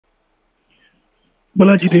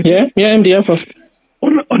Yeah, MDF.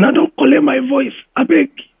 I don't call my voice. I beg,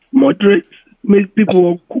 moderate, make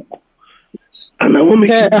people cook. And I won't make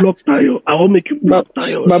you block Tayo. I won't make you block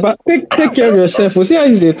Tayo. Baba, take care of yourself. We'll see how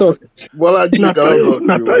they talk.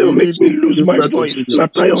 Natayo make me lose my voice.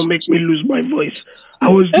 Natayo make me lose my voice. I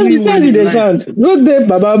was doing well in life. Not there,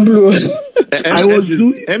 Baba Blue. I was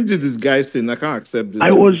doing empty disguising. I can't accept this.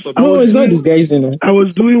 It's not disguising. I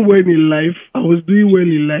was doing well in life. But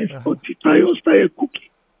Tayo started cooking.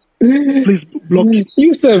 Please block it.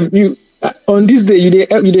 You on this day, you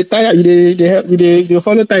tire, you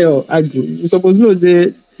follow Tayo argue. You suppose know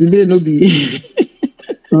say today no be.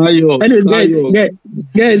 Anyways,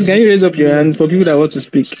 guys, can you raise up your hand for people that want to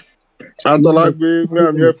speak? I'm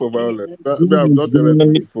here for violence. I'm not telling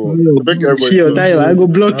you before. Tayo, I go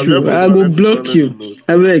block you.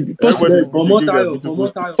 I beg.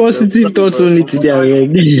 Positive thoughts only today.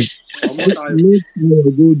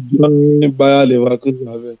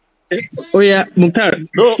 Oh yeah, Mukhtar.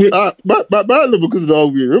 No, but Leverkusen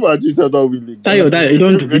don't win. Remember, I just said don't win league. Tayo,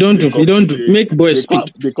 you don't do. Make boys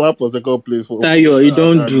speak. They clap for second place for Tayo. You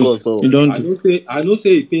don't do. I don't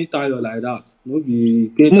say he paint Tayo like that. No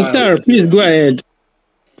be Mukhtar, please go ahead.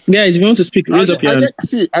 Guys, if you want to speak, raise up your hand.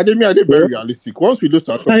 I did very realistic. Once we lose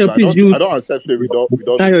to Atta Poku, I don't accept it. We don't.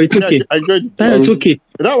 Tayo, it's okay. I enjoyed it. Tayo, it's okay.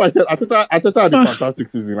 That's why I said Atta had a fantastic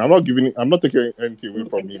season. I'm not taking anything away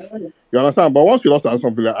from him. You understand? But once we lost to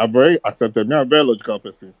Aston Villa, I'm very accepted. I'm a very logical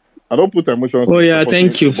person. I don't put emotions. Oh yeah,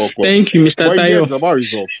 thank you, Mr. Tayo. It's about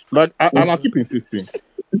results. And I keep insisting.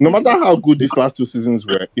 No matter how good these last 2 seasons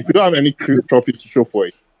were, if you don't have any trophies to show for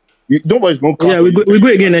it, nobody's going to come. Yeah, we go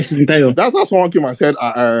again next season, Tayo. That's how someone came and said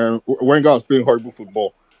Wenger was playing horrible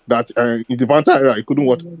football. That in the Banter era, he couldn't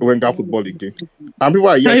watch Wenger football again. And people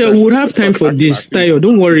are Tayo, we would have time for this. Tayo,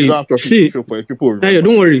 don't worry. Tayo,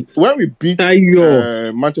 don't worry. When we beat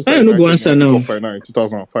Manchester United in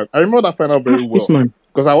 2005, I remember that final very well.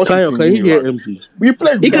 Because I watched Tayo, can you hear MD? We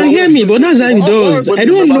played. He can hear me, but that's how he does. I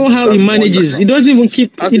don't know how he manages. He doesn't even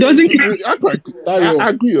keep. He doesn't. I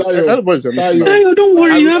agree. Tayo, don't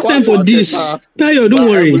worry. You have time for this. Tayo, don't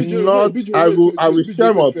worry. I will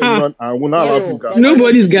share my opinion and will not allow people.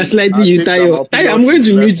 Nobody's gaslighting you, Tayo. Tayo, I'm going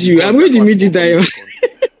to mute you. Tayo.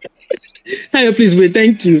 Tayo, please wait.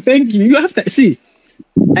 Thank you. You have to see.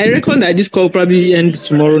 I reckon that this call probably ends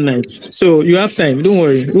tomorrow night. So you have time. Don't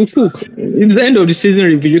worry. We'll cook. It's the end of the season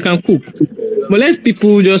review. You can cook. But let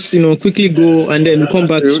people just, quickly go and then come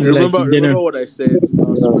back to remember what I said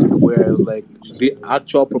last week where I was like, the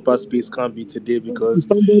actual proper space can't be today because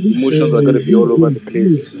emotions are going to be all over the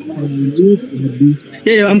place.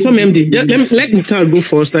 Yeah, I'm from MD. Let Mukhtar go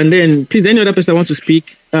first and then please, any other person that wants to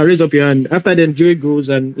speak, raise up your hand. After then, Joey goes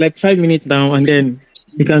and 5 minutes down and then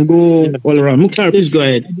you can go all around. Mukhtar, please go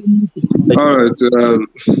ahead. All right.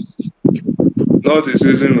 Not the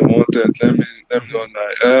season we wanted. Let me know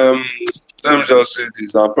that. Let me just say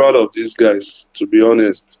this. I'm proud of these guys, to be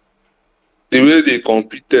honest. The way they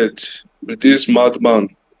competed with this madman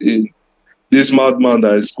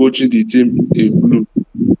that is coaching the team in blue,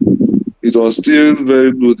 it was still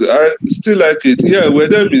very good. I still like it. Yeah, were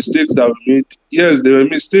there mistakes that we made? Yes, there were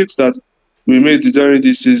mistakes that we made during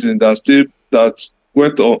this season that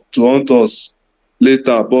went on to haunt us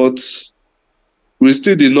later, but we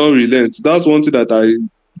still did not relent. That's one thing that I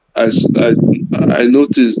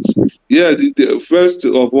noticed. Yeah, the first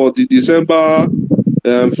of all, the December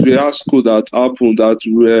fiasco that happened, that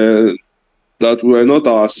we were not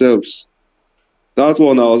ourselves. That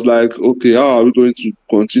one, I was like, okay, how are we going to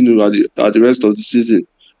continue at the rest of the season?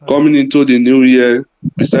 Coming into the new year,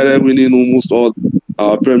 we started winning almost all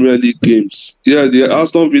our Premier League games. Yeah, the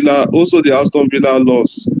Aston Villa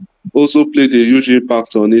loss also played a huge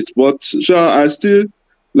impact on it. But sure, I still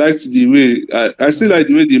liked the way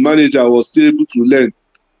the manager was still able to learn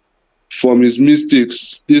from his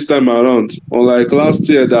mistakes this time around. Unlike last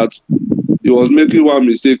year that he was making one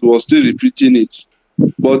mistake, he was still repeating it.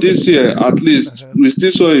 But this year, at least, we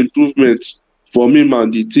still saw improvement from him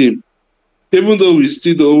and the team. Even though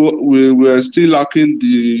we were still lacking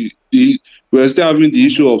we're still having the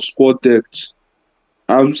issue of squad depth.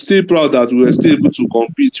 I'm still proud that we were still able to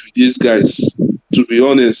compete with these guys, to be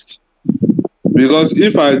honest. Because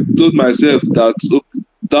if I told myself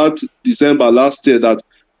that December last year that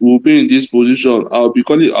we'll be in this position, I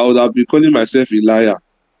would have been calling myself a liar.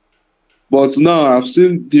 But now I've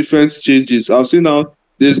seen different changes. I've seen now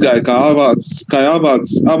this guy, Kai Havertz,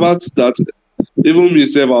 that even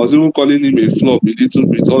myself, I was even calling him a flop a little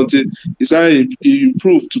bit until he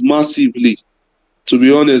improved massively. To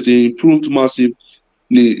be honest, he improved massively.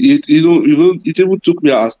 It even took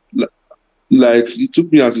me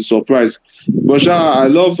as a surprise. But I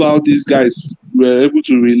love how these guys were able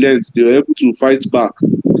to relent. They were able to fight back.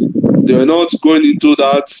 They were not going into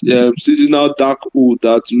that seasonal dark hole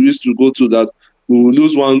that we used to go to, that we will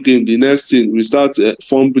lose one game, the next thing we start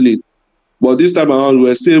fumbling. But this time around, we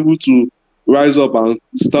were still able to rise up and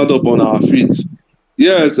stand up on our feet.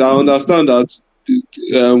 Yes, I understand that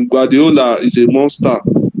Guardiola is a monster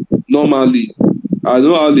normally. I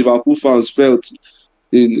know how Liverpool fans felt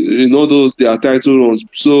in all those their title runs.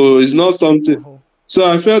 So it's not something. So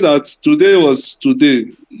I felt that today was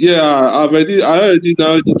today. Yeah, I already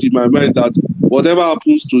narrowed it in my mind that whatever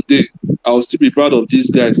happens today, I'll still be proud of these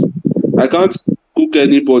guys. I can't cook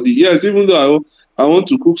anybody. Yes, even though I want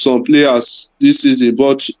to cook some players this season,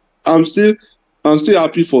 but I'm still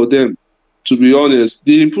happy for them. To be honest,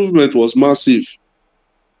 the improvement was massive.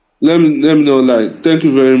 Let me know. Like, thank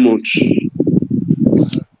you very much.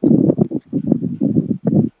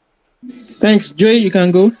 Thanks, Joy. You can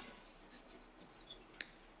go.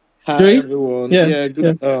 Hi Joy? everyone. Yeah,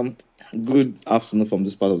 Good afternoon from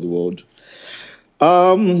this part of the world.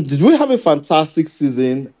 Did we have a fantastic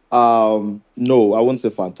season? No, I won't say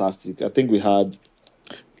fantastic. I think we had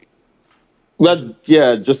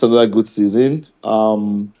just another good season.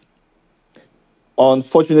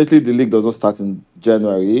 Unfortunately, the league doesn't start in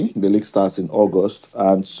January. The league starts in August,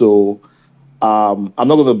 and so I'm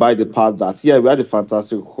not going to buy the part that we had a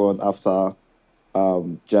fantastic run after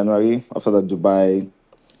January, after the Dubai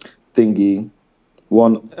thingy,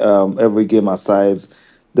 won every game aside.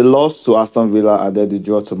 They lost to Aston Villa and then they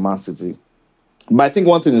draw to Man City. But I think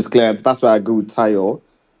one thing is clear, and that's why I agree with Tayo,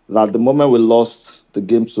 that the moment we lost the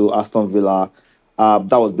game to Aston Villa,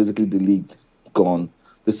 that was basically the league gone.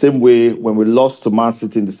 The same way when we lost to Man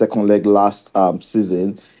City in the second leg last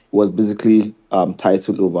season, it was basically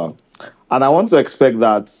title over. And I want to expect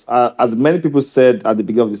that, as many people said at the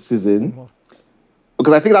beginning of the season,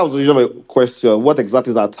 because I think that was the original question, what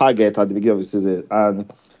exactly is our target at the beginning of the season?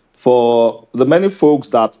 And for the many folks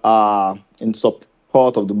that are in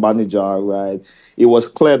support of the manager, right, it was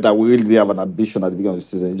clear that we really didn't have an ambition at the beginning of the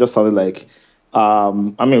season. It just sounded like,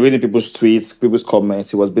 reading people's tweets, people's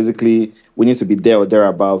comments, it was basically, we need to be there or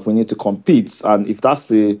thereabout, we need to compete. And if that's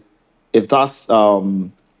our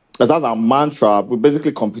mantra, we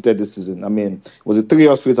basically competed this season. I mean, it was a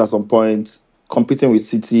 3-year straight at some point, competing with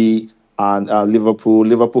City and Liverpool.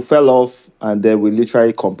 Liverpool fell off, and then we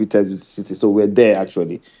literally competed with City. So we're there,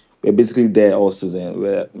 actually. We're basically there all season.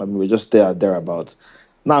 We're just there and thereabouts.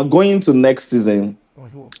 Now, going into next season,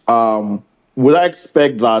 would I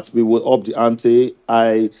expect that we would up the ante?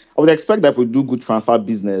 I would expect that if we do good transfer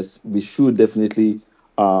business, we should definitely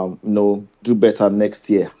do better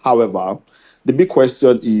next year. However, the big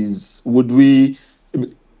question is, would we